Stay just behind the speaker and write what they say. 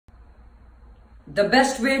The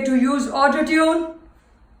best way to use autotune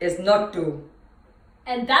is not to.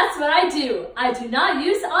 And that's what I do. I do not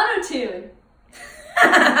use autotune.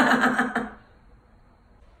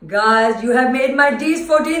 Guys, you have made my Deez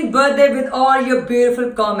 14th birthday with all your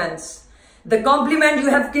beautiful comments. The compliment you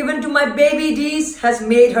have given to my baby Deez has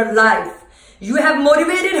made her life. You have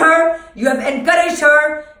motivated her, you have encouraged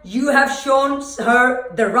her, you have shown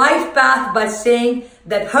her the right path by saying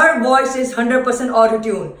that her voice is 100%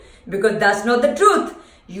 autotune. Because that's not the truth.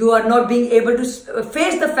 You are not being able to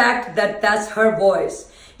face the fact that that's her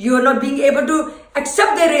voice. You are not being able to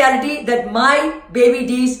accept the reality that my baby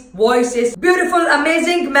Deez voice is beautiful,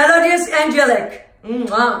 amazing, melodious, angelic.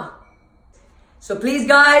 So please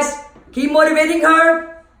guys, keep motivating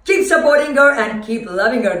her, keep supporting her, and keep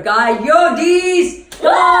loving her. Guys, yo Deez, come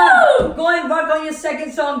on, go and work on your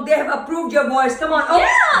second song. They have approved your voice. Come on,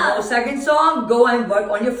 Yeah. no second song, go and work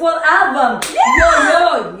on your full album. Yeah.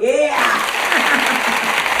 Yo,